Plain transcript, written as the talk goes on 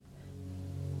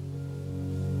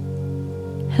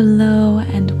Hello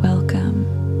and welcome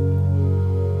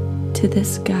to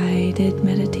this guided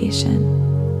meditation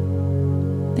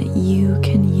that you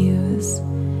can use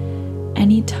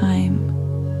anytime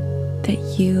that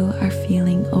you are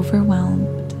feeling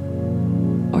overwhelmed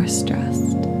or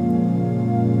stressed.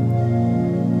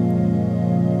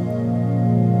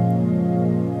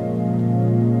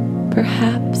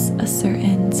 Perhaps a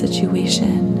certain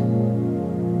situation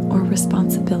or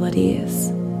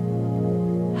responsibilities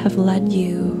have led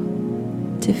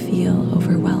you to feel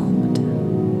overwhelmed.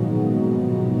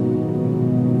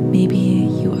 Maybe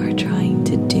you are trying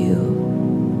to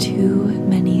do too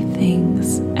many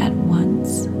things at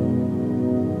once,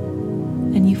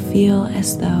 and you feel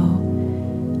as though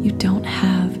you don't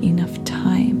have enough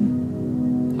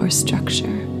time or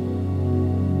structure.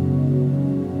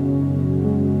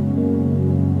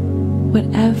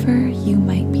 Whatever you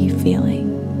might be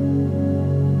feeling,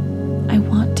 I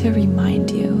want to remind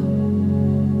you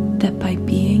that by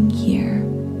being here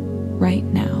right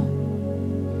now,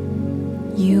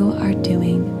 you are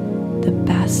doing the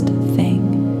best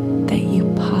thing that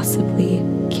you possibly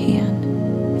can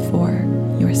for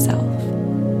yourself.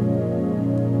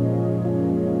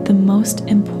 The most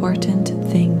important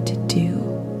thing to do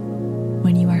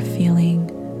when you are feeling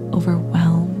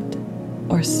overwhelmed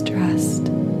or stressed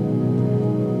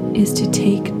is to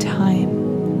take time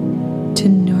to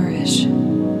nourish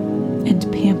and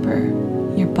pamper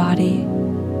your body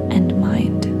and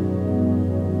mind.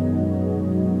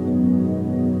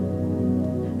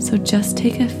 So just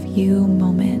take a few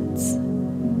moments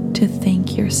to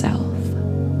thank yourself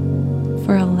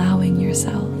for allowing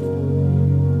yourself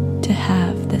to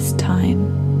have this time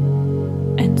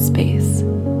and space.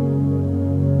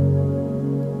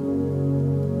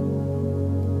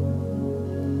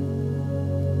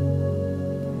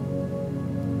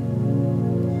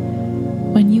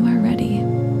 When you are ready,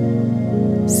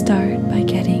 start by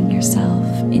getting yourself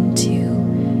into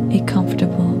a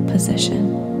comfortable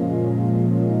position.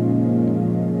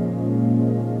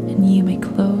 And you may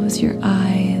close your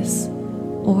eyes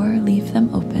or leave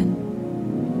them open,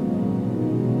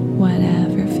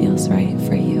 whatever feels right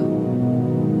for you.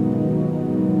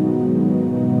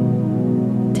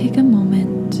 Take a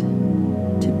moment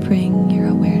to bring your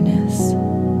awareness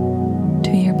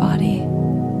to your body.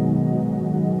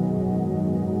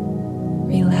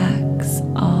 Relax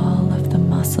all of the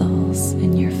muscles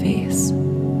in your face.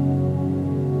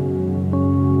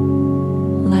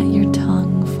 Let your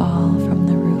tongue fall from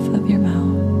the roof of your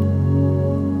mouth.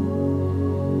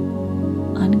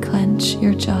 Unclench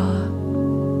your jaw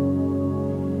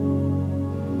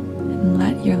and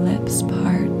let your lips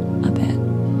part a bit.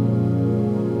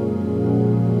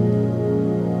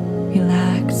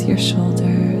 Relax your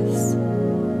shoulders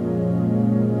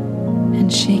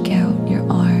and shake out your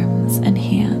arms and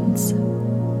hands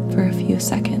for a few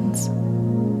seconds,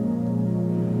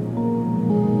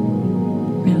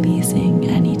 releasing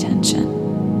any tension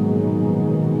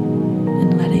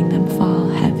and letting them fall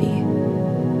heavy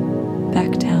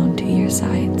back down to your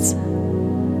sides.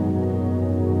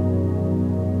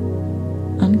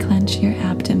 Unclench your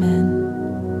abdomen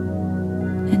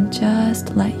and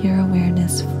just let your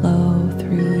awareness flow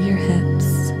through your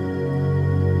hips,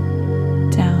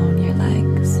 down your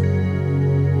legs.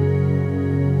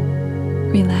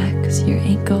 Relax your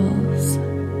ankles,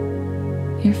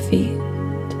 your feet,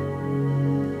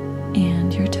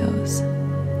 and your toes.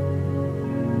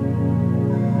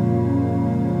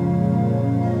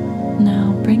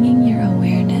 Now, bringing your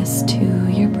awareness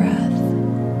to your breath,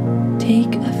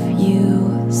 take a few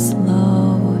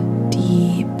slow,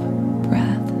 deep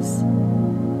breaths,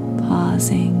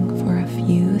 pausing for a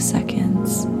few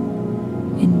seconds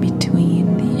in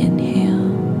between the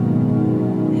inhale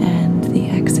and the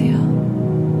exhale.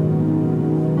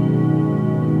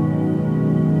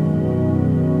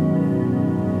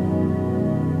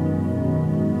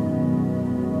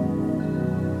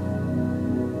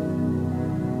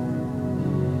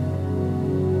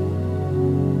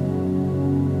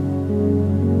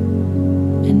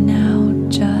 And now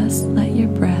just let your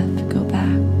breath go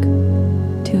back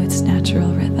to its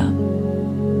natural rhythm.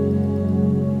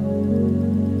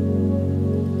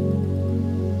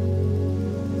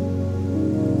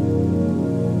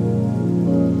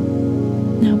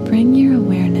 Now bring your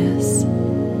awareness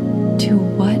to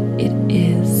what it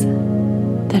is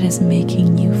that is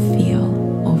making you feel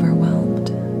overwhelmed.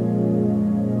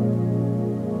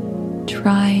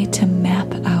 Try to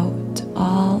map out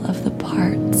all of the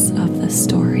parts of the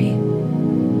story.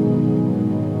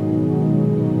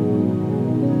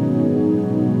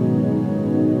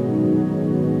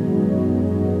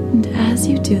 And as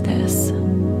you do this,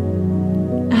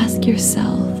 ask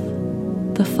yourself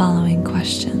the the following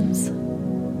questions.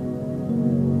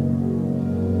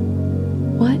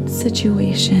 What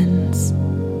situations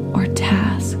or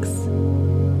tasks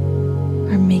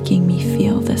are making me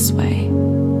feel this way?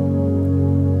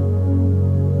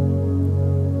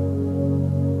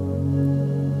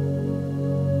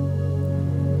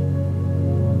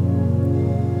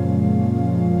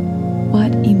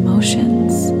 What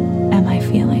emotions am I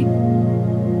feeling?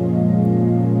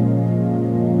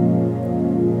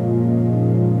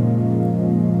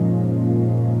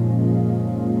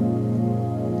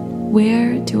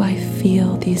 Where do I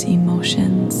feel these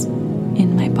emotions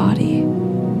in my body?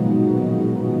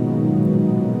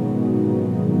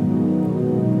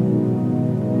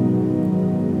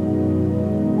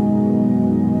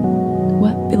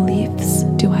 What beliefs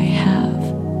do I have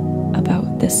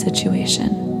about this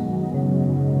situation?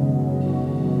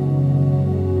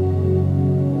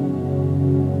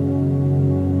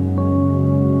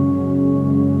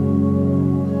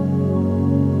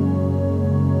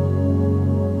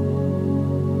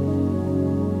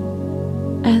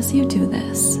 As you do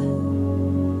this,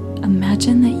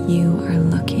 imagine that you are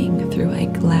looking through a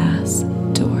glass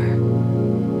door.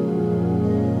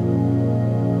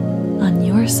 On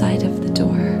your side of the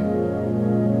door,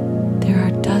 there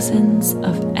are dozens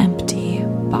of empty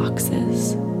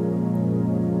boxes.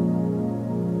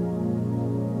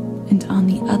 And on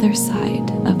the other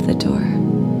side of the door,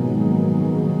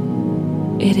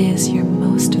 it is your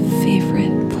most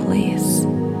favorite place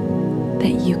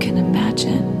that you can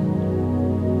imagine,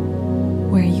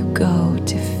 where you go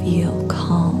to feel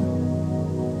calm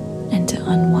and to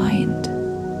unwind.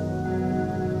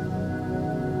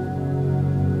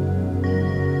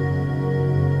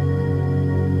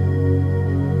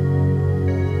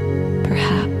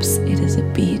 Perhaps it is a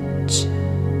beach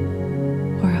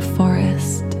or a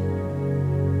forest.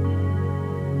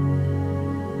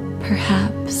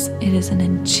 Perhaps it is an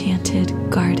enchanted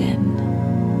garden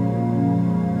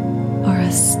or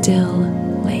a still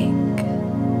lake.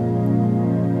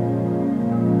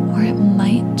 Or it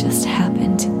might just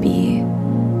happen to be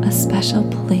a special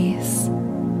place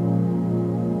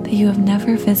that you have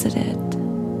never visited,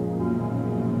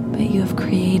 but you have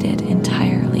created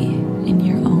entirely in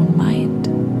your own mind.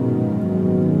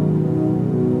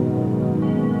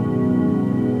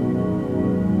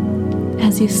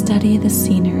 As you study the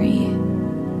scenery,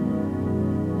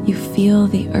 you feel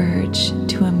the urge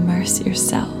to immerse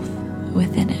yourself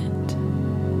within it.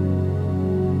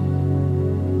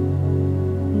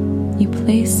 You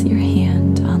place your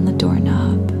hand on the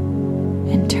doorknob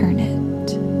and turn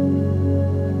it.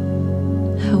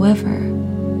 However,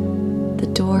 the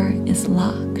door is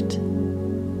locked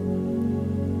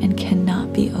and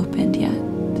cannot be opened yet.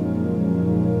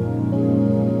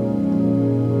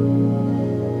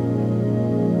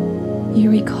 You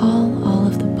recall all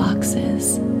of the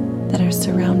boxes that are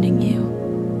surrounding you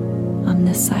on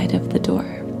this side of the door.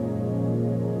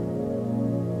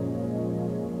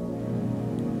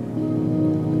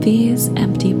 These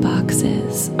empty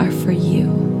boxes are for you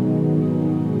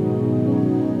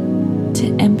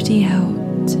to empty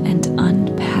out and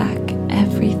unpack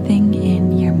everything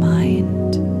in your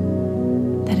mind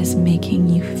that is making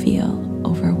you feel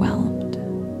overwhelmed.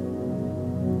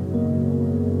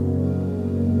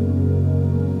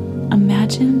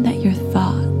 Imagine that your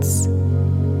thoughts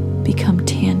become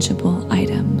tangible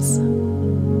items,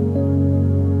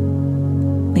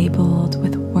 labeled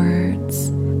with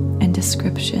words and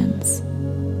descriptions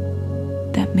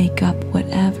that make up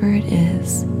whatever it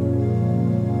is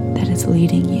that is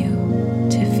leading you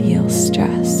to feel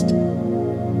stressed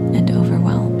and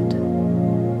overwhelmed.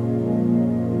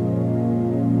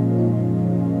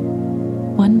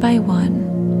 One by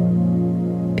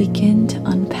one, begin to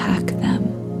unpack them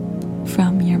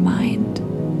from your mind.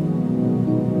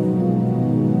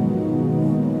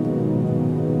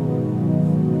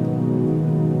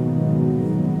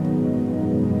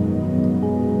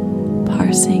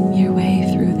 Parsing your way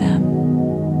through them.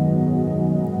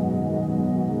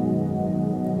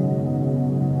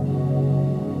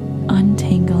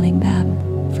 Untangling them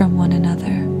from one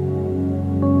another.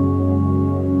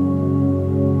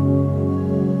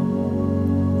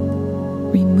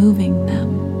 Removing them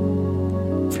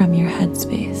from your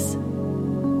headspace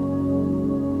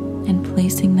and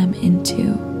placing them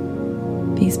into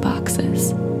these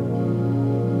boxes.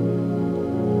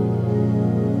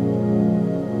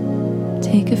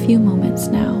 Take a few moments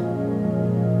now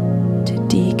to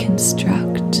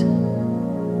deconstruct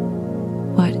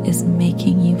what is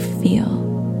making you feel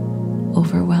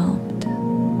overwhelmed.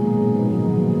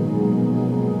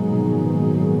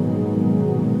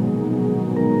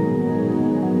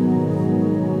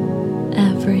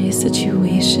 every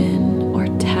situation or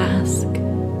task,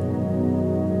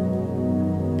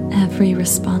 every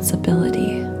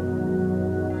responsibility,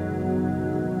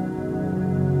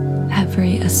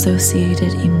 every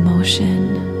associated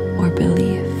emotion or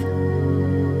belief.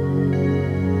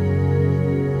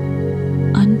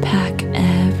 Unpack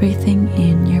everything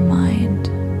in your mind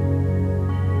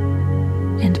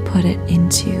and put it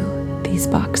into these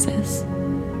boxes.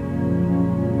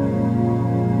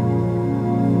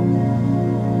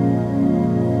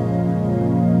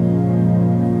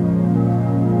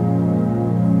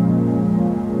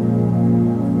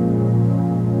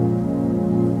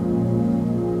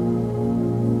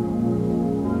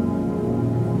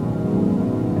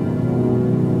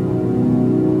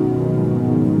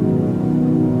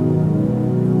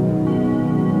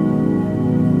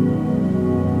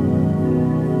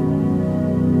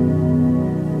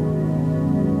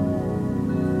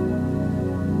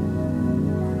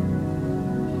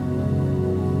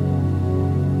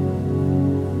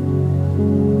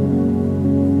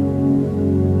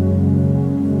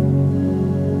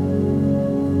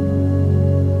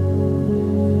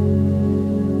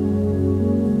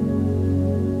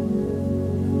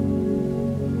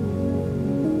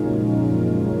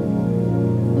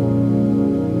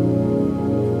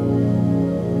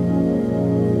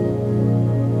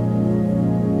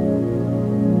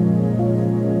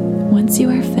 Once you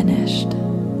are finished,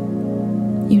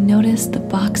 you notice the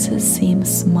boxes seem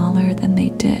smaller than they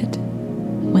did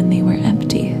when they were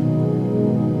empty.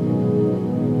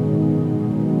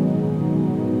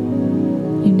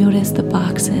 You notice the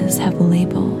boxes have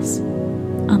labels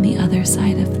on the other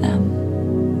side of them,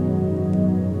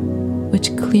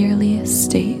 which clearly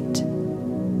state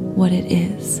what it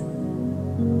is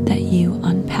that you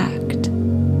unpacked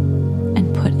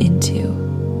and put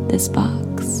into this box.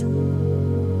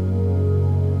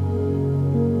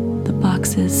 The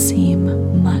boxes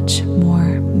seem much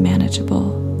more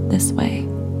manageable this way.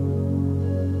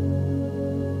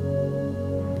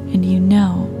 And you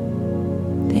know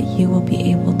that you will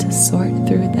be able to sort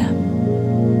through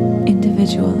them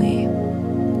individually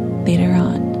later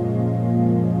on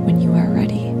when you are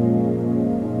ready.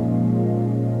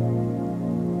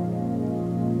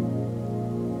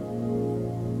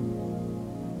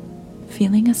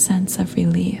 Feeling a sense of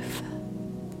relief,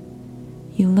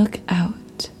 you look out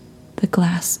the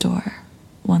glass door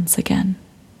once again.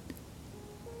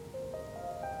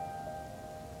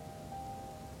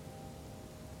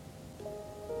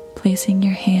 Placing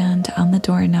your hand on the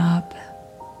doorknob,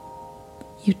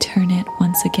 you turn it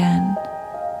once again,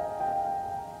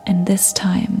 and this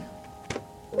time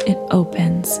it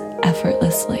opens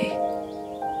effortlessly,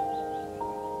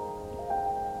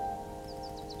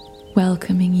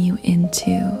 welcoming you into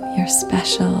your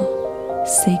special,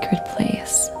 sacred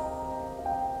place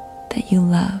that you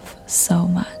love so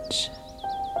much.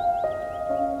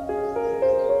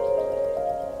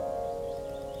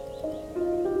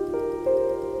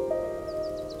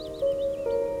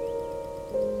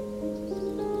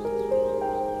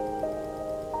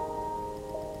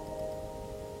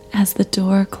 As the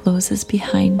door closes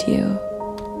behind you,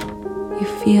 you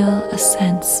feel a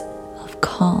sense of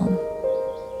calm.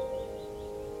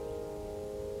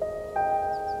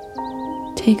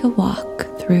 Take a walk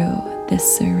through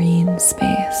this serene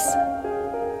space,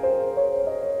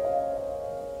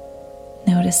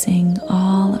 noticing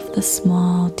all of the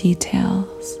small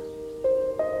details,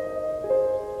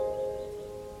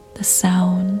 the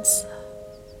sounds,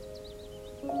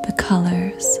 the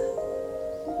colors,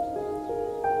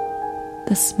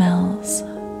 the smells.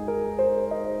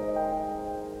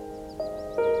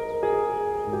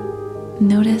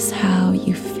 Notice how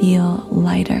you feel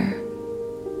lighter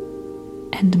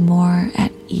and more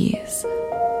at ease.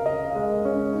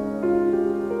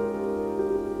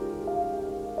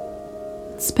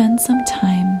 Spend some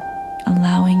time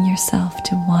allowing yourself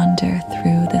to wander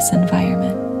through this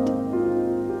environment,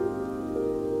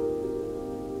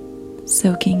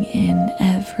 soaking in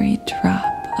every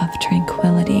drop of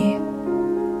tranquility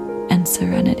and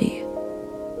serenity.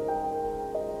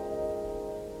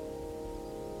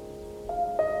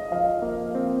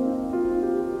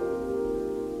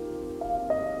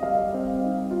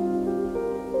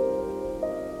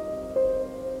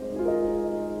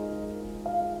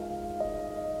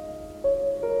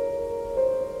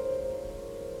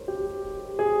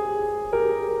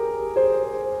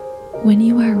 When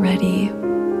you are ready,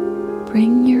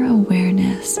 bring your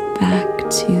awareness back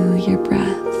to your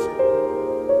breath,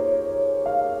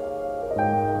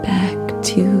 back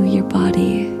to your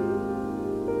body,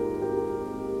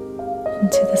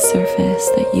 and to the surface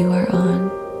that you are on.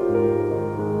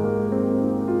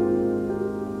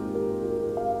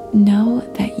 Know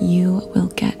that you will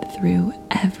get through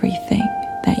everything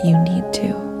that you need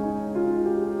to,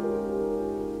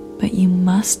 but you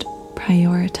must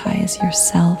prioritize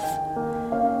yourself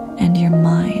and your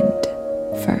mind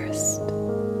first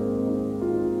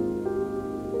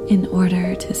in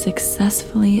order to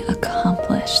successfully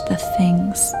accomplish the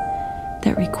things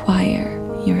that require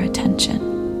your attention.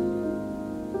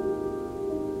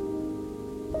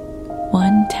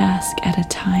 One task at a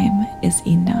time is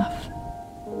enough,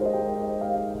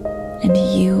 and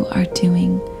you are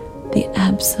doing the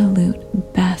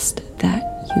absolute best that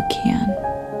you can.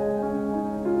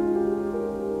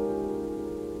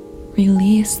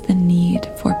 Release the need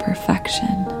for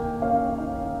perfection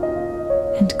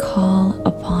and call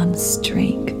upon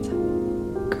strength,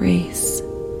 grace,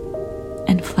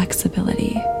 and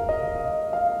flexibility.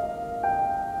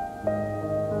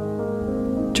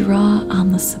 Draw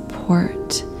on the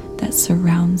support that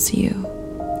surrounds you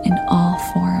in all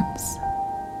forms,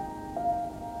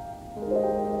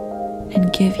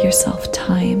 and give yourself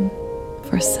time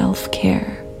for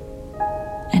self-care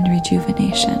and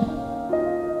rejuvenation.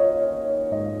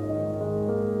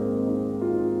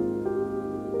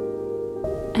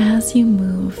 As you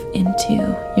move into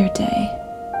your day,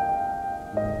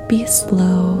 be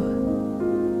slow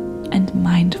and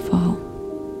mindful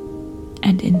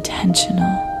and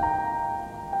intentional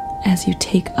as you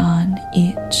take on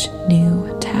each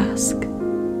new task,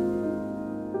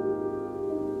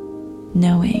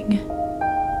 knowing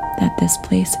that this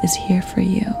place is here for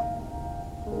you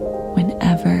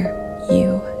whenever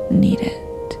you need it.